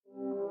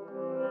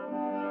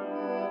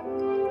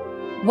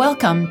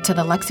Welcome to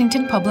the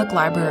Lexington Public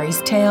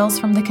Library's Tales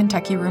from the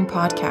Kentucky Room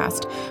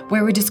podcast,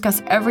 where we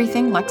discuss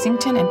everything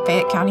Lexington and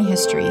Fayette County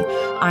history.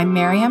 I'm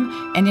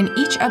Miriam, and in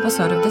each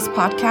episode of this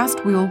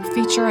podcast, we will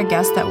feature a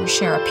guest that will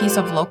share a piece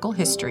of local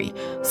history.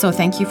 So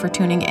thank you for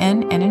tuning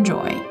in and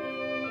enjoy.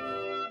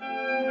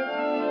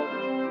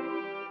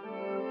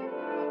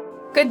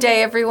 Good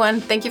day, everyone.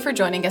 Thank you for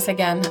joining us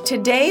again.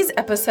 Today's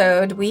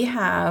episode, we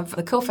have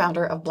the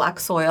co-founder of Black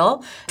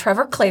Soil,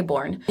 Trevor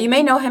Claiborne. You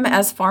may know him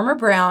as Farmer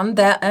Brown,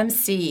 the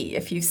MC,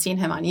 if you've seen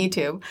him on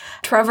YouTube.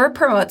 Trevor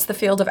promotes the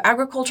field of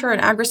agriculture and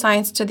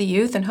agri-science to the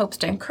youth and hopes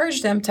to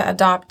encourage them to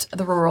adopt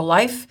the rural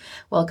life.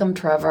 Welcome,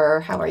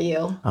 Trevor. How are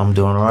you? I'm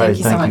doing all right. Thank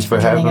you so much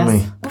for having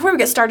me. Before we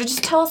get started,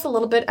 just tell us a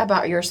little bit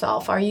about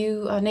yourself. Are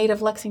you a native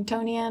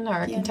Lexingtonian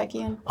or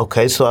Kentuckian?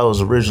 Okay, so I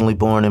was originally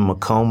born in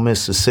Macomb,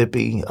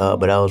 Mississippi,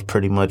 but I was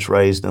pretty much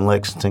raised in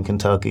Lexington,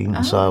 Kentucky,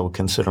 so I would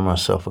consider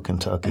myself a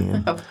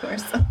Kentuckian. Of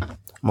course.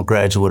 I'm a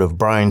graduate of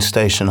Bryan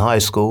Station High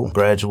School,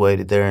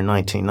 graduated there in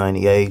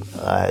 1998.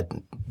 I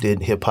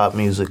did hip-hop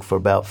music for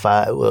about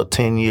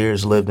 10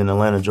 years, lived in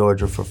Atlanta,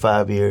 Georgia for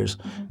 5 years,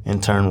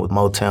 interned with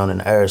Motown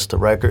and Arista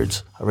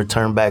Records. I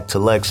returned back to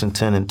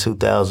Lexington in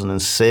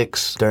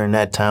 2006. During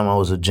that time, I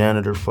was a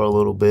janitor for a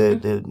little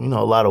bit, did,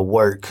 a lot of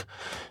work.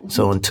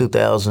 So in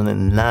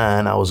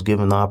 2009, I was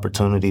given the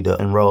opportunity to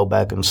enroll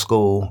back in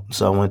school.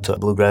 So I went to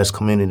Bluegrass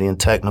Community and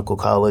Technical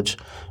College.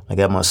 I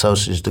got my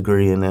associate's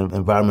degree in the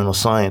environmental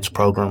science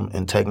program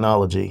in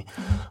technology.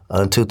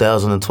 In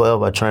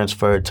 2012, I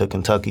transferred to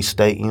Kentucky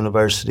State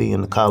University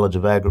in the College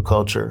of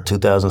Agriculture.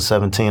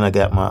 2017, I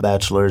got my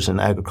bachelor's in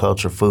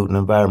agriculture, food, and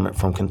environment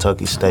from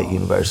Kentucky State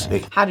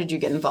University. How did you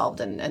get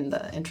involved in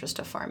the interest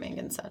of farming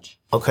and such?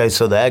 Okay,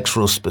 so the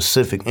actual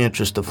specific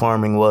interest of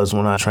farming was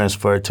when I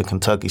transferred to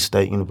Kentucky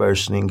State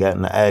University and got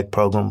in the ag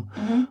program.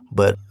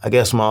 But I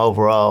guess my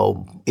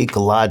overall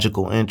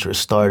ecological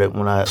interest started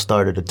when I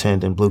started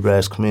attending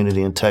Bluegrass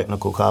Community and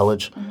Technical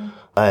College.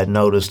 I had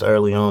noticed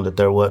early on that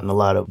there wasn't a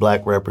lot of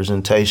black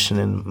representation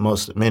in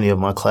many of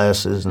my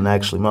classes, and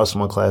actually most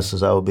of my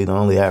classes I would be the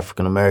only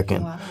African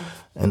American. Wow.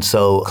 And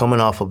so coming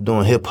off of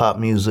doing hip-hop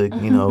music,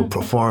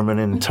 performing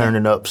and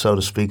turning up, so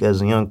to speak,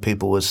 as the young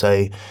people would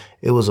say,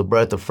 it was a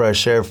breath of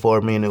fresh air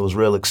for me, and it was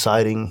real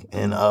exciting,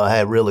 and I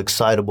had real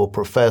excitable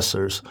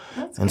professors.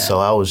 So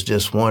I was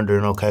just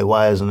wondering, okay,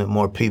 why isn't it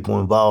more people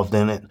involved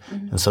in it?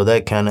 And so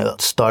that kind of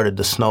started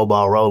the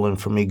snowball rolling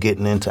for me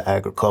getting into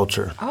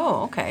agriculture.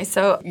 Oh, okay.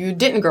 So you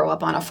didn't grow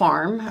up on a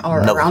farm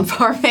or Nope. around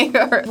farming.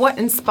 What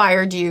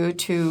inspired you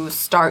to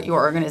start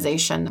your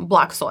organization,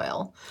 Black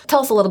Soil? Tell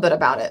us a little bit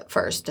about it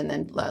first, and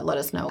then let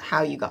us know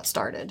how you got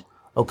started.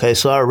 Okay,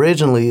 so I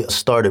originally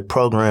started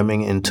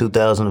programming in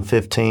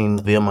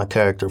 2015 via my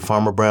character,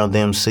 Farmer Brown the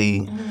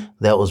MC.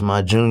 That was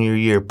my junior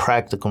year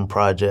practicum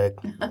project.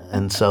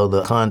 And so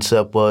the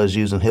concept was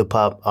using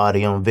hip-hop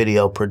audio and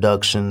video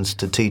productions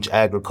to teach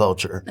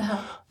agriculture.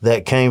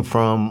 That came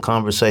from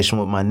conversation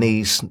with my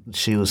niece.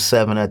 She was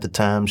 7 at the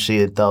time. She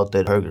had thought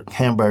that her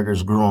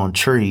hamburgers grew on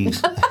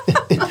trees.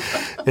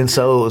 And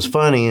so it was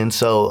funny. And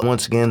so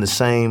once again, the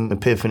same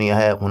epiphany I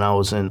had when I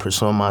was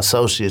pursuing my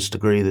associate's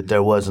degree, that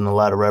there wasn't a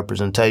lot of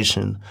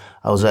representation.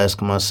 I was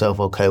asking myself,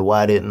 okay,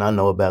 why didn't I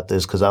know about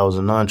this? Because I was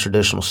a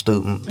non-traditional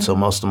student, so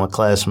most of my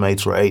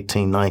classmates were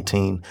 18,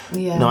 19.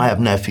 Yeah. I have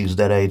nephews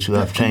that age who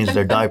have changed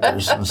their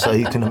diapers, and so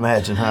you can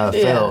imagine how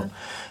it felt.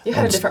 You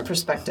had a different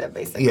perspective,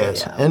 basically.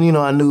 Yes. Yeah. And,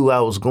 I knew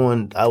I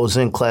was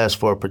in class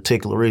for a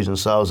particular reason,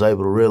 so I was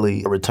able to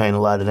really retain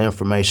a lot of the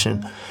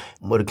information.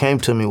 What it came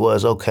to me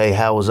was, okay,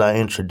 how was I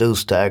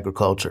introduced to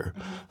agriculture?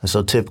 And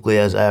so typically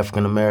as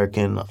African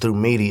American, through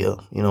media,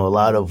 a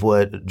lot of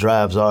what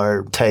drives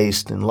our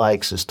taste and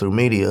likes is through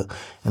media.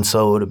 And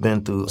so it would have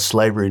been through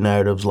slavery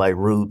narratives like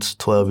Roots,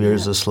 12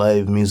 Years a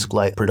Slave, music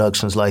like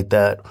productions like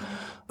that.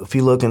 If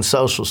you look in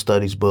social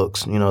studies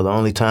books, the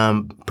only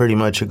time pretty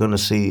much you're going to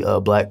see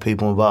black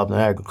people involved in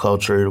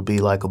agriculture, it'll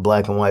be like a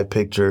black and white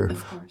picture,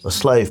 a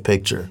slave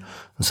picture.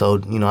 And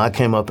so, I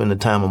came up in the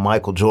time of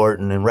Michael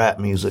Jordan and rap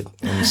music.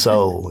 And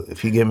so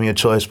if you give me a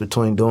choice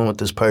between doing what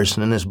this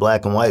person in this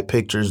black and white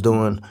picture is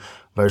doing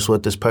versus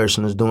what this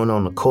person is doing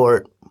on the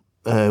court,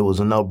 it was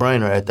a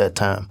no-brainer at that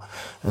time.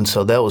 And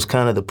so that was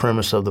kind of the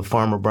premise of the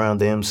Farmer Brown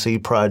the MC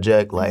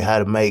project, like how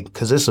to make,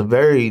 because it's a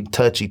very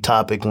touchy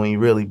topic when you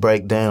really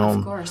break down,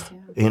 Of course,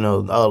 yeah.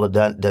 all of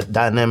the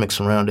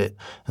dynamics around it.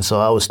 And so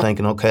I was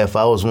thinking, okay, if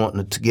I was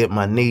wanting to get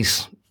my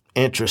niece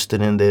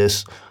interested in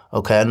this,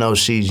 okay, I know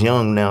she's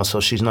young now, so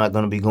she's not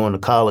going to be going to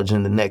college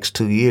in the next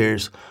 2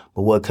 years,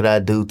 but what could I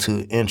do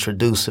to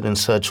introduce it in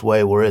such a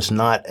way where it's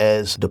not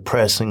as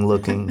depressing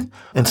looking?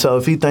 And so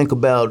if you think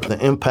about the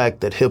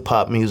impact that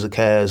hip-hop music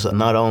has,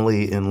 not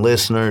only in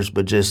listeners,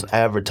 but just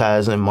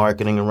advertising and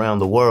marketing around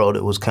the world,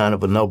 it was kind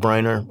of a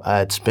no-brainer. I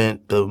had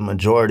spent the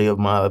majority of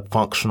my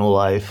functional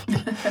life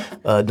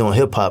doing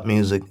hip-hop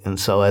music, and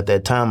so at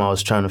that time I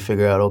was trying to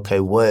figure out, okay,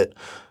 what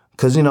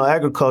Because,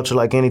 agriculture,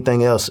 like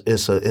anything else,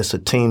 it's a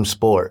team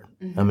sport.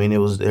 I mean,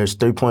 there's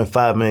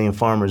 3.5 million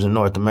farmers in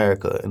North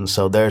America, and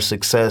so their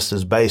success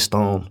is based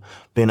on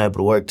being able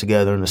to work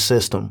together in the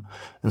system.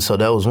 And so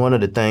that was one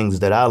of the things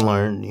that I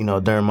learned,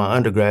 during my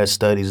undergrad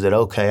studies, that,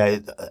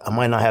 okay, I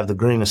might not have the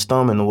greenest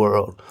thumb in the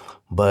world,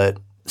 but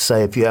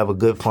say if you have a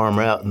good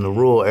farmer out in the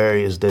rural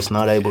areas that's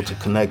not able to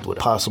connect with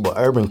possible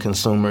urban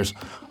consumers,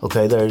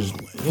 okay, there's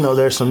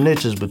some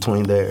niches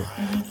between there.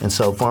 And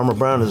so Farmer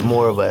Brown is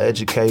more of an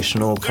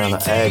educational kind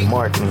of ag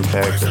marketing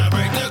character.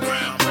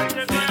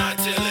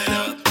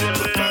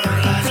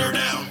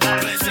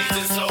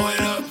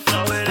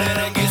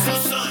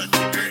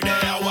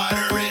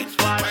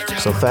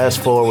 So fast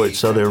forward,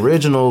 so the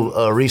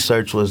original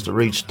research was to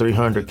reach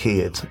 300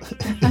 kids.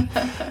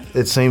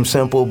 It seems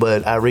simple,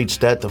 but I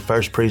reached that the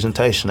first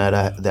presentation that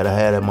I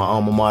had at my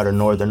alma mater,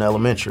 Northern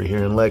Elementary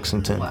here in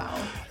Lexington. Wow.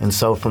 And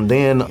so from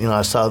then,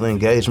 I saw the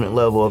engagement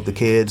level of the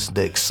kids,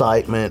 the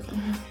excitement,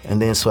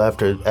 and then so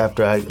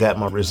after I got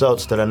my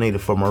results that I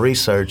needed for my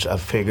research, I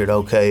figured,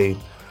 okay,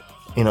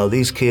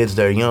 these kids,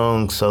 they're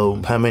young,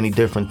 so how many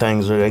different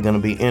things are they going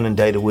to be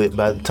inundated with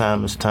by the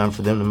time it's time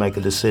for them to make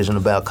a decision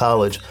about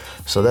college?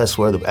 So that's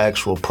where the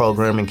actual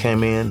programming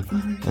came in.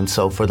 And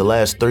so for the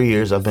last 3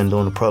 years, I've been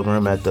doing a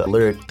program at the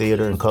Lyric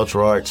Theater and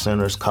Cultural Arts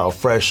Center. It's called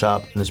Fresh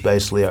Shop, and it's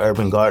basically an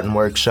urban garden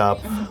workshop.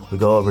 We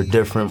go over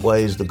different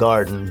ways to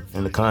garden,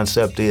 and the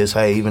concept is,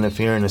 hey, even if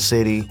you're in the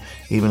city,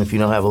 even if you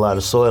don't have a lot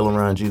of soil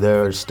around you,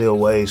 there are still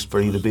ways for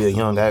you to be a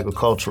young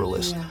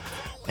agriculturalist. Yeah.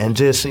 And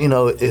just,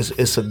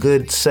 it's a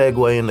good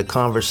segue into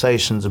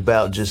conversations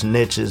about just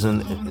niches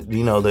and,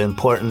 the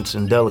importance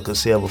and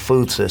delicacy of a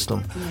food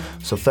system.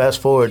 So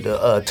fast forward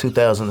to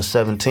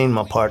 2017,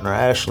 my partner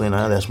Ashley and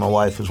I, that's my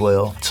wife as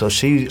well, so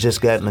she just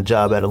gotten a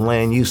job at a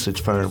land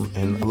usage firm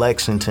in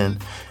Lexington.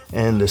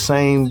 And the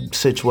same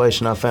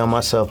situation I found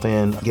myself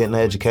in, getting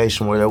an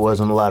education where there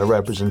wasn't a lot of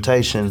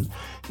representation.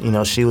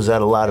 She was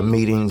at a lot of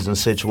meetings and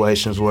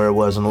situations where there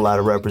wasn't a lot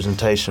of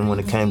representation when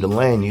it came to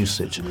land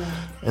usage. Yeah.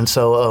 And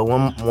so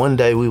one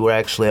day we were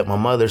actually at my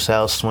mother's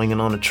house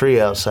swinging on a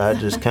tree outside,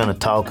 just kind of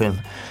talking.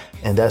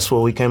 And that's where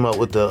we came up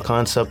with the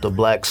concept of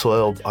Black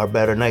Soil, Our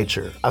Better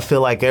Nature. I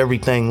feel like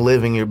everything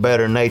living your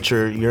better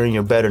nature, you're in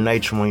your better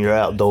nature when you're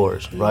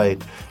outdoors,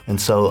 right? And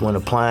so when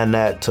applying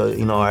that to,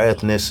 our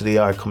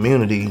ethnicity, our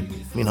community,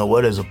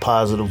 what is a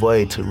positive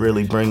way to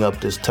really bring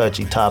up this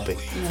touchy topic?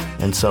 Yeah.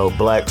 And so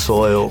Black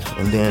Soil,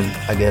 and then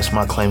I guess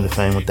my claim to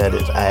fame with that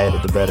is I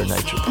added the better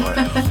nature part.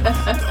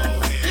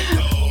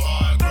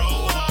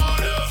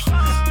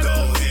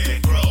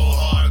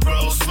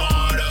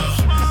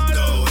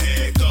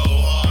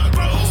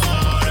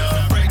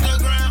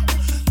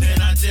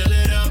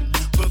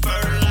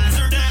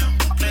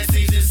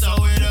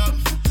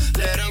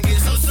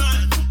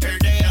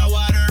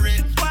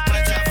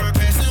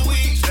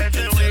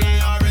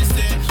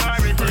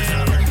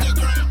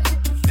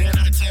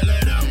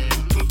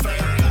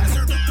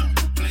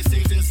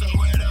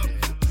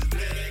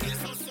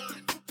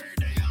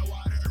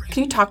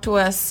 Can you talk to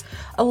us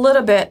a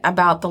little bit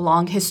about the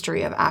long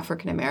history of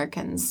African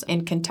Americans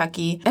in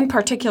Kentucky, in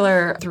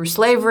particular through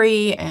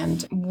slavery,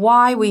 and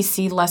why we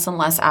see less and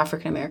less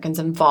African Americans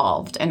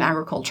involved in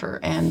agriculture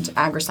and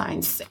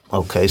agriscience?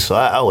 Okay, so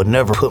I would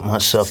never put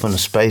myself in a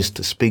space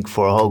to speak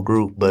for a whole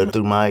group, but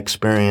through my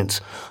experience,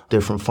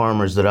 different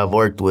farmers that I've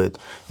worked with.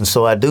 And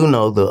so I do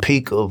know the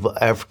peak of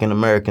African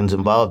Americans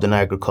involved in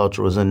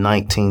agriculture was in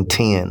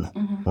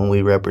 1910. When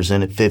we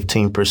represented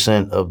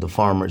 15% of the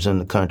farmers in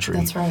the country.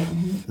 That's right.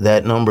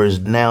 That number is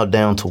now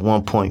down to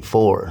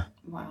 1.4%.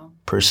 Wow.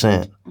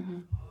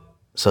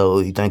 So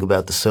you think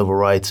about the civil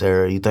rights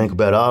era, you think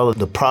about all of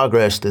the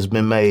progress that's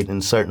been made in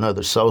certain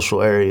other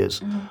social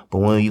areas. But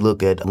when you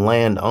look at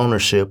land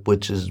ownership,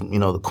 which is,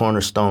 the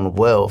cornerstone of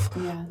wealth,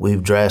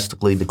 we've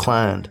drastically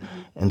declined.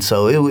 And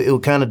so it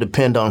would kind of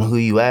depend on who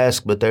you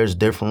ask, but there's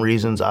different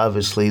reasons.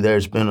 Obviously,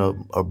 there's been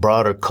a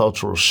broader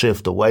cultural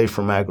shift away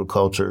from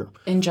agriculture.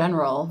 In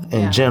general.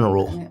 This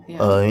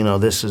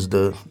is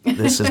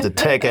the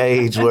tech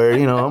age where,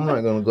 I'm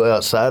not going to go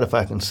outside if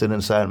I can sit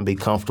inside and be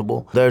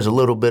comfortable. There's a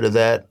little bit of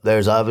that.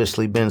 There's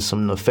obviously been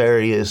some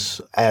nefarious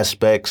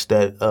aspects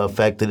that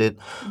affected it.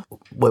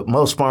 What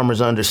most farmers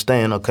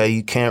understand, okay,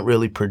 you can't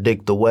really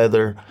predict the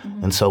weather.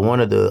 And so one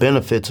of the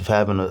benefits of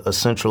having a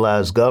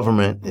centralized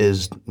government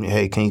is,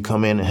 hey, can you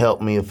come in and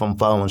help me if I'm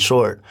falling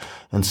short?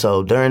 And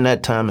so during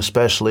that time,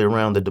 especially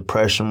around the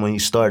Depression, when you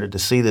started to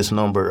see this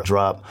number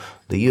drop,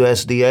 the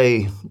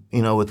USDA,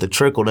 with the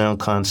trickle-down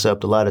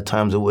concept, a lot of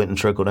times it wouldn't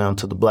trickle down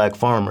to the black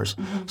farmers.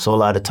 So a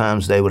lot of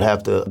times they would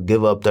have to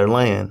give up their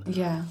land.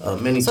 Yeah.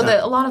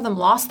 A lot of them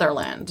lost their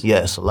land.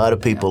 Yes, a lot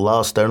of people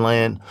lost their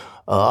land.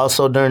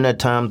 Also during that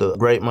time, the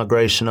Great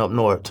Migration up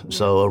north.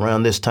 So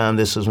around this time,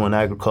 this is when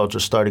agriculture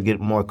started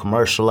getting more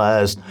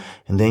commercialized,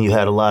 and then you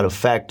had a lot of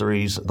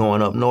factories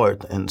going up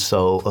north. And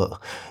so,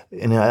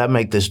 I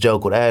make this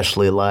joke with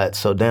Ashley a lot.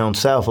 So down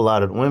south, a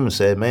lot of the women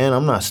said, man,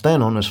 I'm not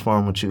staying on this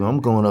farm with you. I'm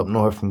going up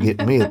north and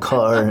getting me a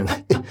car.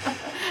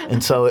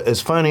 And so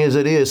as funny as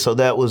it is, so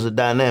that was a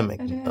dynamic.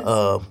 It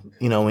is.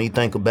 When you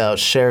think about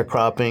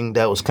sharecropping,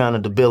 that was kind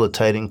of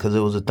debilitating because it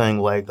was a thing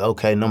like,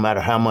 okay, no matter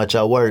how much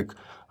I work,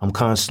 I'm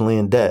constantly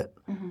in debt,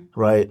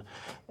 right?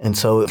 And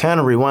so kind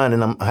of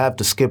rewinding, I have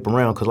to skip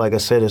around because like I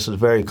said, it's a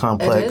very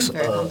complex,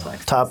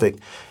 topic.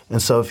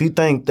 And so if you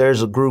think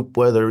there's a group,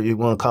 whether you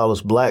want to call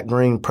us black,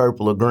 green,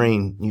 purple, or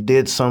green, you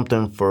did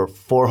something for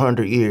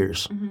 400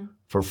 years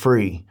for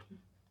free.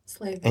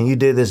 Slavery. And you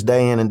did this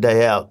day in and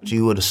day out,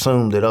 you would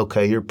assume that,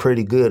 okay, you're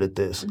pretty good at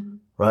this,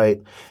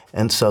 right?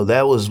 And so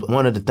that was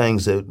one of the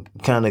things that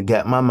kind of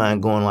got my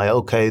mind going like,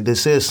 okay,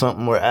 this is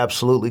something we're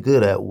absolutely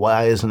good at.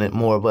 Why isn't it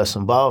more of us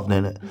involved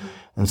in it?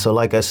 And so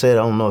like I said,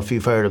 I don't know if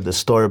you've heard of the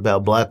story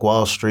about Black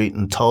Wall Street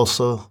in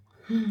Tulsa.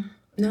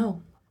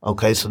 No.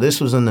 Okay, so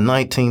this was in the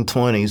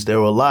 1920s. There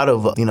were a lot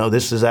of,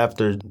 this is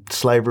after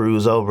slavery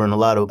was over and a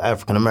lot of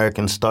African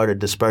Americans started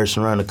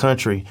dispersing around the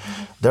country.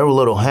 There were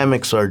little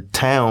hammocks or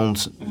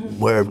towns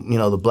where,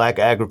 the black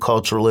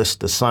agriculturalists,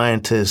 the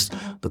scientists,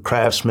 the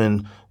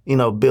craftsmen,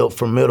 built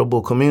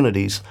formidable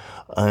communities.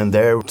 And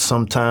there,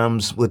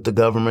 sometimes with the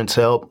government's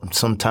help,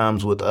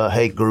 sometimes with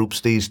hate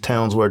groups, these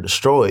towns were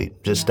destroyed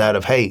just out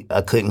of hate.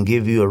 I couldn't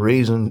give you a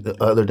reason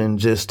other than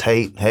just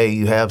hate. Hey,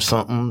 you have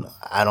something,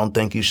 I don't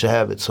think you should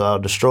have it, so I'll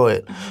destroy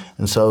it.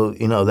 And so,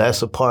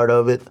 that's a part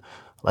of it.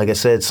 Like I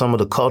said, some of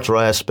the cultural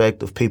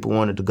aspect of people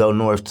wanted to go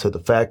north to the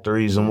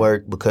factories and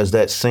work because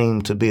that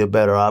seemed to be a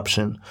better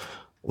option.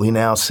 We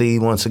now see,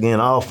 once again,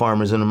 all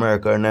farmers in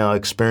America are now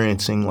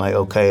experiencing, like,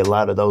 okay, a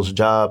lot of those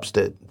jobs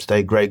that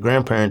their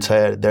great-grandparents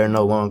had, they're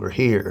no longer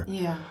here.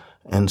 Yeah.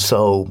 And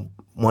so,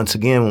 once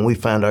again, when we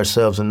find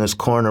ourselves in this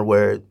corner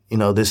where,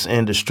 this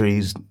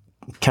industry's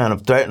kind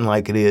of threatened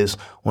like it is,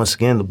 once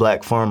again, the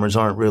black farmers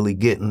aren't really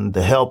getting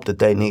the help that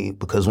they need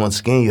because,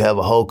 once again, you have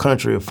a whole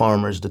country of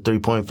farmers, the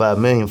 3.5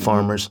 million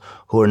farmers,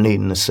 who are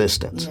needing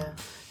assistance. Yeah.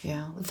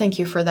 Yeah, thank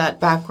you for that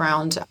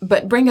background.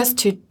 But bring us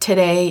to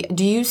today.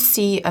 Do you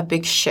see a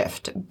big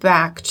shift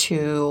back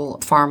to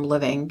farm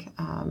living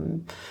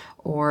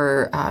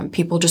or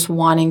people just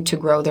wanting to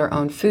grow their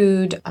own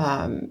food?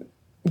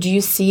 Do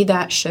you see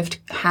that shift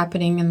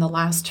happening in the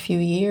last few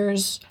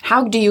years?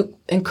 How do you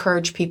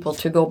encourage people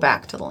to go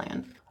back to the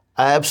land?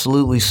 I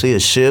absolutely see a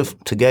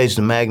shift. To gauge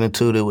the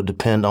magnitude, it would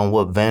depend on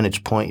what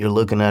vantage point you're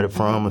looking at it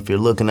from. If you're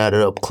looking at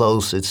it up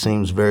close, it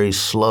seems very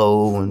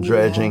slow and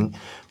dredging. Yeah.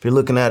 If you're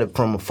looking at it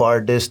from a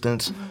far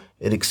distance,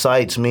 it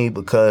excites me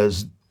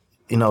because,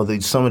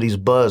 some of these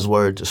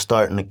buzzwords are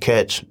starting to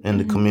catch in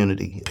the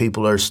community.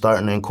 People are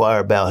starting to inquire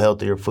about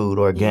healthier food,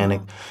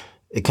 organic. Yeah.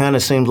 It kind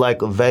of seems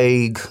like a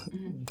vague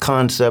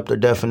concept or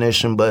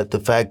definition, but the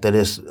fact that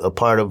it's a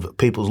part of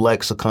people's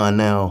lexicon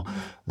now,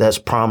 that's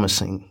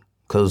promising.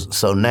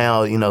 So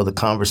now, the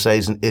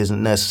conversation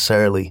isn't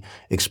necessarily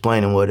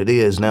explaining what it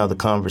is. Now the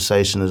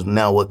conversation is,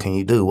 now what can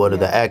you do? What are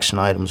the action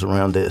items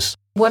around this?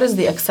 What is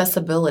the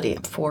accessibility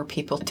for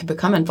people to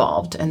become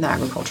involved in the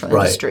agricultural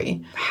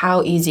industry?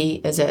 How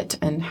easy is it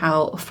and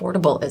how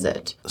affordable is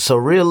it? So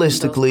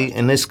realistically,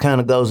 and this kind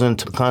of goes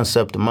into the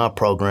concept of my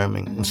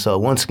programming. And so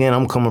once again,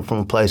 I'm coming from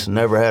a place that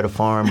never had a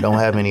farm, don't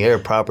have any air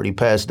property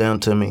passed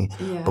down to me.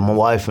 Yeah. But my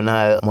wife and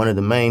I, one of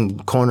the main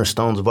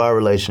cornerstones of our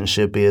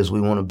relationship is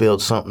we want to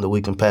build something that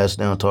we can pass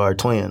down to our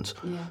twins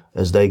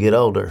as they get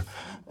older.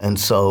 And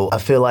so I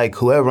feel like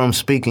whoever I'm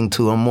speaking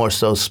to, I'm more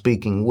so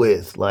speaking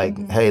with, like,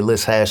 hey,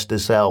 let's hash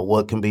this out.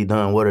 What can be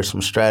done? What are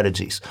some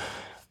strategies?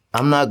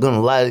 I'm not going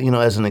to lie,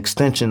 as an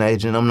extension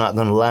agent, I'm not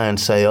going to lie and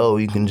say, oh,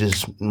 you can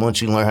just,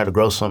 once you learn how to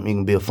grow something, you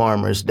can be a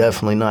farmer. It's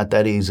definitely not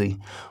that easy.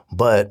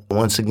 But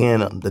once again,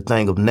 the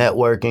thing of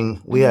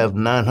networking, we have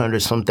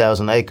 900-some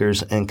thousand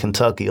acres in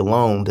Kentucky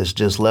alone that's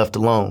just left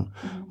alone.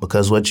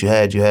 Because what you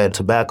had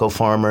tobacco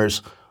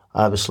farmers.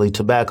 Obviously,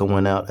 tobacco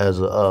went out as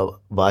a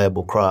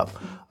viable crop.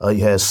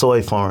 You had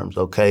soy farms,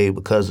 okay,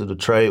 because of the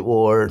trade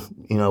war,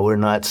 we're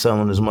not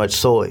selling as much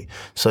soy.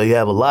 So you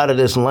have a lot of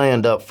this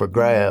land up for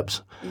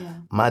grabs. Yeah.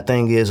 My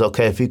thing is,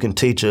 okay, if you can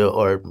teach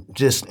or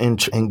just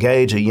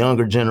engage a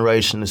younger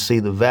generation to see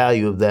the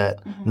value of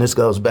that, and this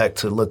goes back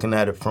to looking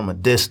at it from a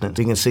distance.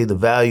 You can see the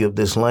value of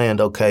this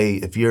land, okay,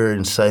 if you're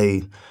in,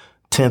 say,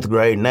 10th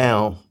grade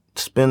now,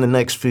 spend the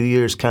next few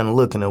years kind of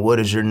looking at what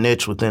is your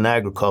niche within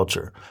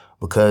agriculture.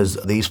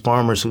 Because these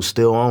farmers who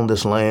still own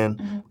this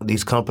land,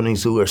 these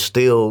companies who are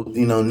still,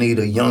 need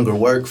a younger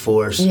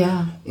workforce,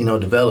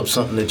 develop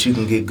something that you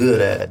can get good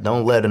at.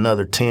 Don't let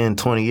another 10,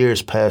 20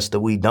 years pass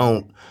that we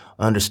don't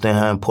understand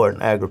how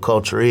important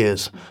agriculture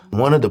is.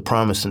 One of the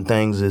promising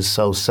things is,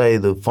 so say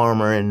the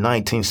farmer in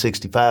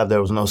 1965, there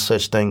was no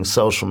such thing as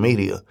social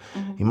media.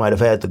 You might have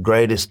had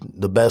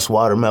the best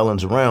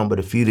watermelons around, but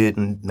if you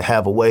didn't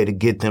have a way to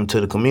get them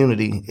to the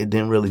community, it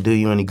didn't really do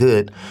you any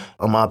good.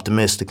 I'm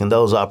optimistic in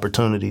those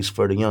opportunities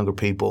for the younger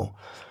people.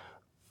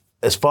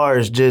 As far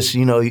as just,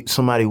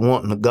 somebody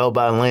wanting to go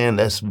buy land,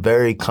 that's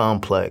very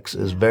complex.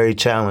 It's very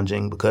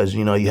challenging because,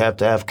 you have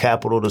to have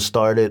capital to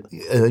start it.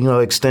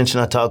 Extension,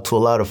 I talk to a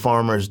lot of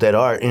farmers that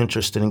are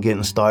interested in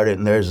getting started,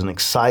 and there's an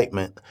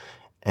excitement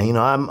And,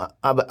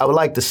 I would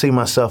like to see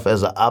myself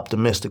as an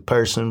optimistic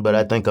person, but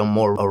I think I'm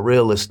more a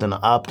realist than an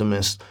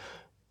optimist.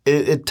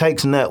 It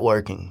takes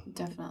networking.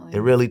 Definitely.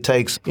 It really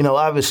takes,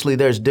 obviously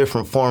there's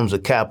different forms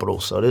of capital.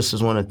 So this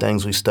is one of the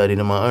things we studied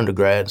in my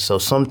undergrad. So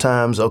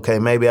sometimes, okay,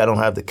 maybe I don't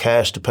have the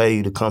cash to pay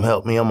you to come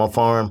help me on my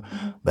farm,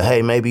 but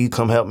hey, maybe you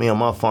come help me on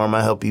my farm,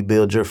 I help you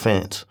build your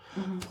fence.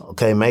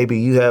 Okay, maybe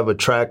you have a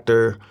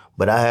tractor,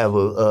 but I have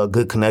a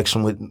good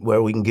connection with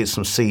where we can get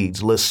some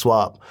seeds. Let's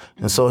swap.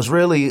 And so it's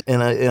really,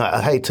 and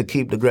I hate to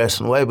keep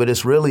digressing away, but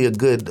it's really a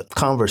good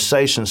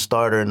conversation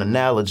starter and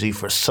analogy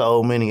for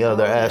so many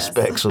other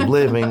aspects of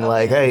living.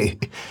 Like, hey,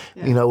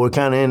 we're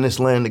kind of in this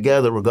land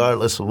together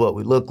regardless of what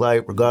we look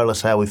like,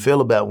 regardless how we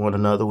feel about one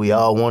another. We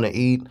all want to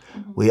eat.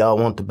 We all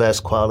want the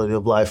best quality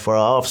of life for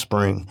our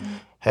offspring.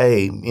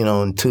 Hey,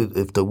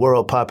 if the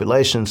world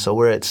population, so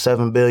we're at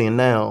 7 billion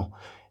now,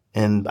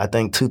 and I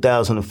think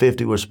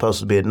 2050 we're supposed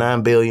to be at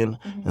 9 billion.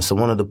 And so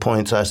one of the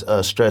points I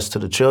stress to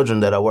the children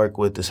that I work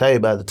with is, hey,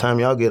 by the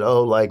time y'all get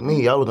old like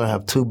me, y'all are going to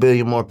have 2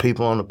 billion more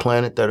people on the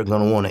planet that are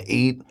going to want to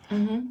eat.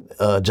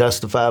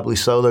 Justifiably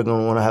so. They're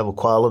going to want to have a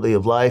quality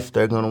of life.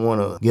 They're going to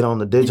want to get on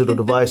the digital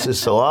devices.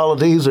 So all of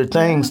these are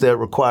things that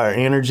require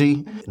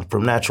energy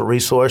from natural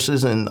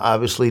resources. And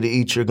obviously to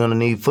eat, you're going to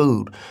need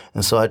food.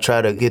 And so I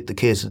try to get the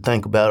kids to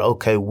think about,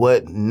 okay,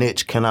 what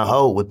niche can I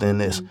hold within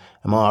this?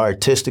 Am I an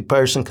artistic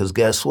person? Because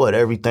guess what?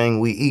 Everything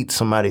we eat,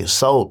 somebody has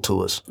sold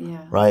to us,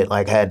 right?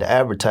 Like I had to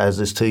advertise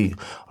this to you.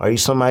 Are you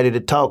somebody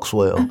that talks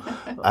well?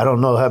 I don't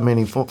know how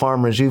many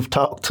farmers you've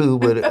talked to,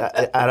 but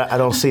I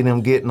don't see them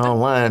getting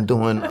online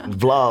doing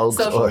vlogs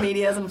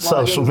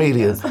social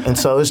media. And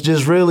so it's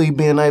just really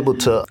being able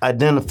to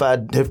identify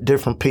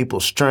different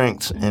people's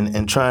strengths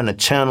and trying to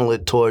channel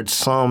it towards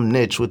some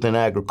niche within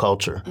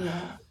agriculture.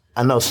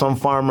 I know some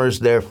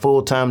farmers, their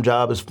full-time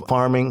job is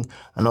farming.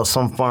 I know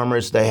some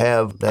farmers, they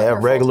have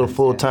regular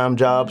full-time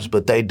jobs,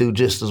 but they do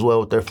just as well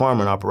with their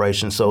farming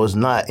operation. So it's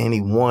not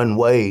any one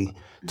way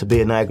to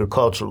be an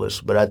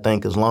agriculturalist. But I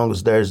think as long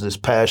as there's this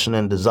passion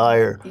and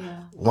desire,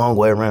 long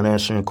way around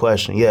answering your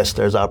question, yes,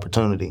 there's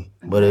opportunity,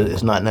 but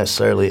it's not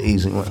necessarily an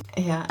easy one.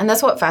 Yeah, and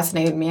that's what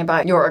fascinated me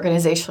about your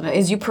organization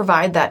is you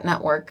provide that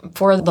network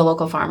for the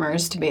local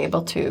farmers to be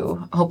able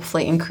to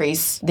hopefully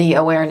increase the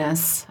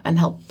awareness and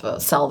help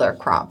sell their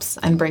crops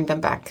and bring them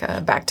back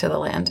to the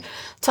land.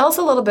 Tell us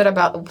a little bit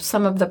about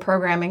some of the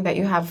programming that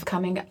you have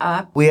coming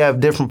up. We have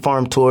different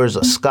farm tours.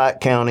 Scott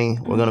County,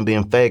 we're going to be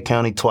in Fayette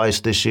County twice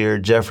this year,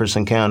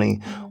 Jefferson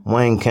County,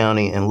 Wayne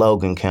County, and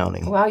Logan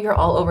County. Wow, you're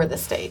all over the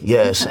state.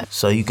 Yes.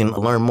 So you can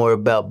learn more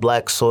about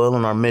Black Soil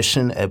and our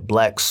mission at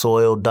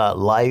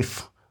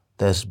blacksoil.life.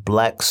 That's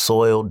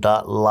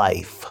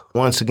blacksoil.life.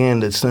 Once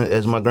again,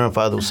 as my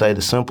grandfather would say,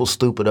 the simple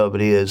stupid of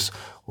it is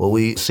what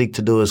we seek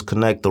to do is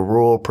connect the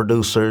rural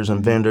producers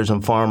and vendors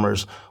and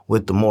farmers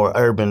with the more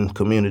urban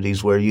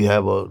communities where you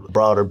have a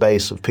broader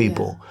base of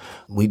people.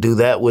 We do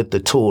that with the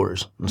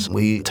tours.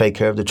 We take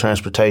care of the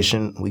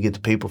transportation. We get the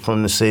people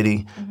from the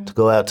city to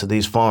go out to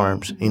these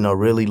farms,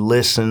 really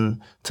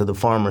listen to the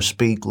farmers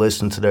speak,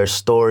 listen to their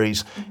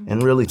stories,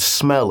 and really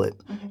smell it.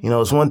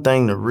 It's one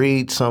thing to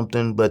read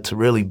something, but to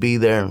really be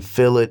there and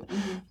feel it,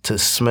 to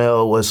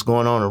smell what's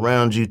going on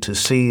around you, to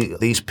see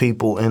these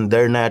people in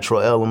their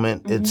natural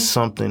element, it's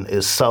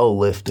soul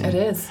lifting. It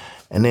is.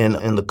 And then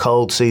in the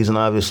cold season,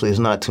 obviously, it's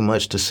not too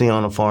much to see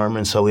on a farm.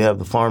 And so we have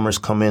the farmers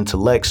come into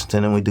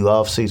Lexington and we do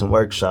off-season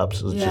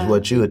workshops, which is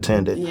what you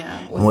attended.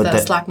 Yeah, with the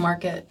Slack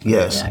Market.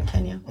 Yes. Yeah,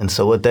 Kenya. And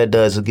so what that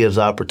does, it gives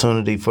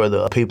opportunity for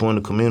the people in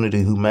the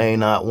community who may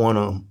not want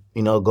to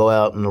go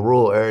out in the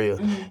rural area,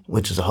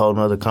 which is a whole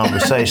nother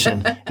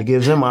conversation. It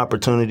gives them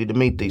opportunity to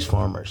meet these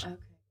farmers. Okay.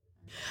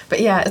 But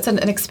yeah, it's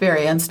an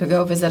experience to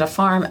go visit a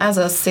farm. As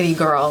a city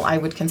girl, I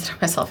would consider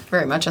myself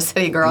very much a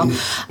city girl.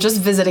 Just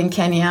visiting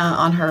Kenya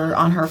on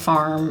her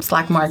farm,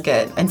 Slack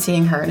Market, and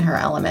seeing her in her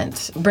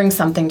element brings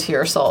something to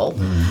your soul.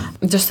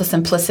 Just the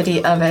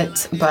simplicity of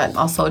it, but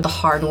also the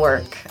hard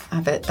work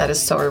of it that is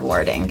so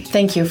rewarding.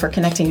 Thank you for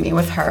connecting me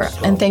with her.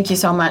 And thank you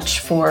so much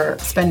for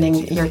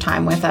spending your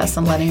time with us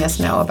and letting us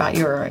know about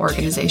your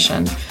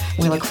organization.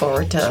 We look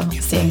forward to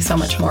seeing so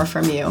much more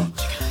from you.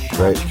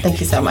 Great. Thank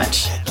you so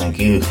much. Thank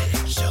you.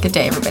 Good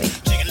day, everybody.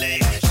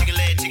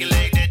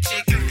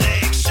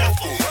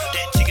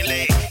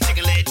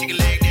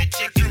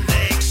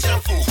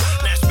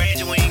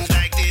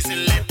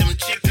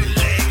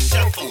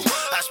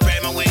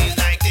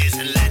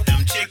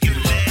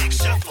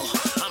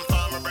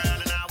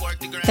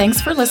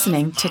 Thanks for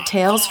listening to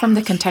Tales from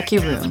the Kentucky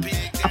Room,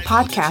 a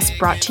podcast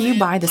brought to you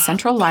by the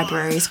Central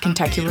Library's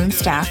Kentucky Room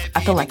staff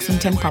at the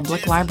Lexington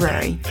Public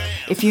Library.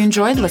 If you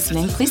enjoyed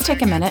listening, please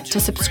take a minute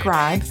to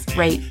subscribe,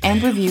 rate,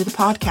 and review the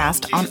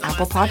podcast on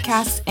Apple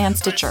Podcasts and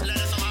Stitcher.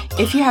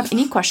 If you have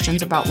any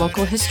questions about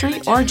local history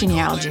or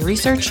genealogy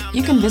research,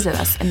 you can visit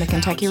us in the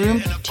Kentucky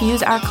Room to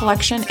use our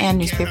collection and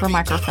newspaper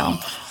microfilm,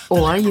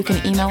 or you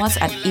can email us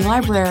at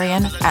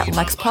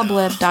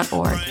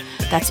elibrarian@lexpublib.org.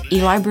 That's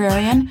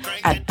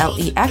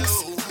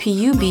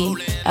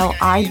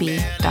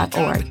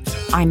elibrarian@lexpublib.org.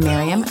 I'm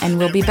Miriam, and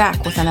we'll be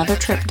back with another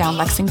trip down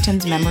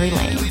Lexington's memory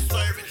lane.